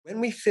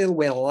when we feel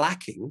we're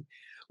lacking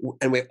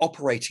and we're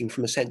operating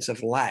from a sense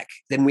of lack,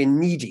 then we're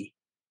needy.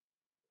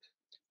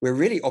 We're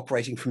really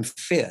operating from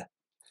fear.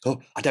 Oh,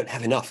 I don't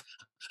have enough.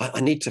 I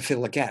need to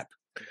fill the gap.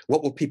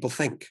 What will people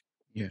think?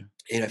 Yeah.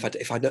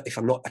 If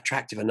I'm not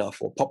attractive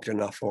enough or popular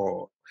enough,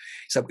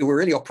 so we're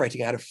really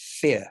operating out of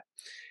fear.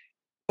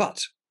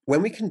 But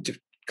when we can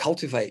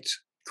cultivate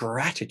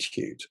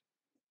gratitude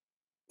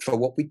for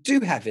what we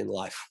do have in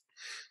life,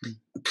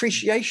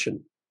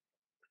 appreciation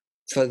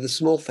for the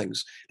small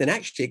things, then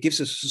actually it gives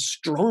us a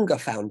stronger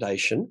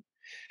foundation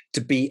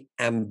to be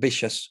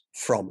ambitious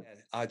from.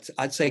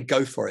 I'd say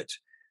go for it.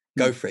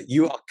 Go for it.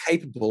 You are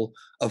capable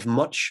of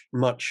much,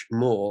 much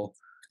more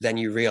than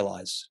you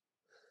realize.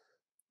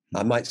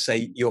 I might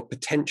say your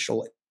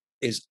potential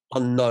is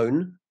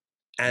unknown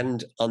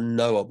and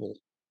unknowable.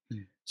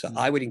 So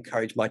I would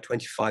encourage my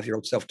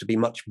 25-year-old self to be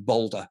much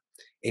bolder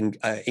in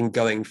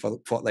going for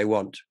what they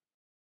want.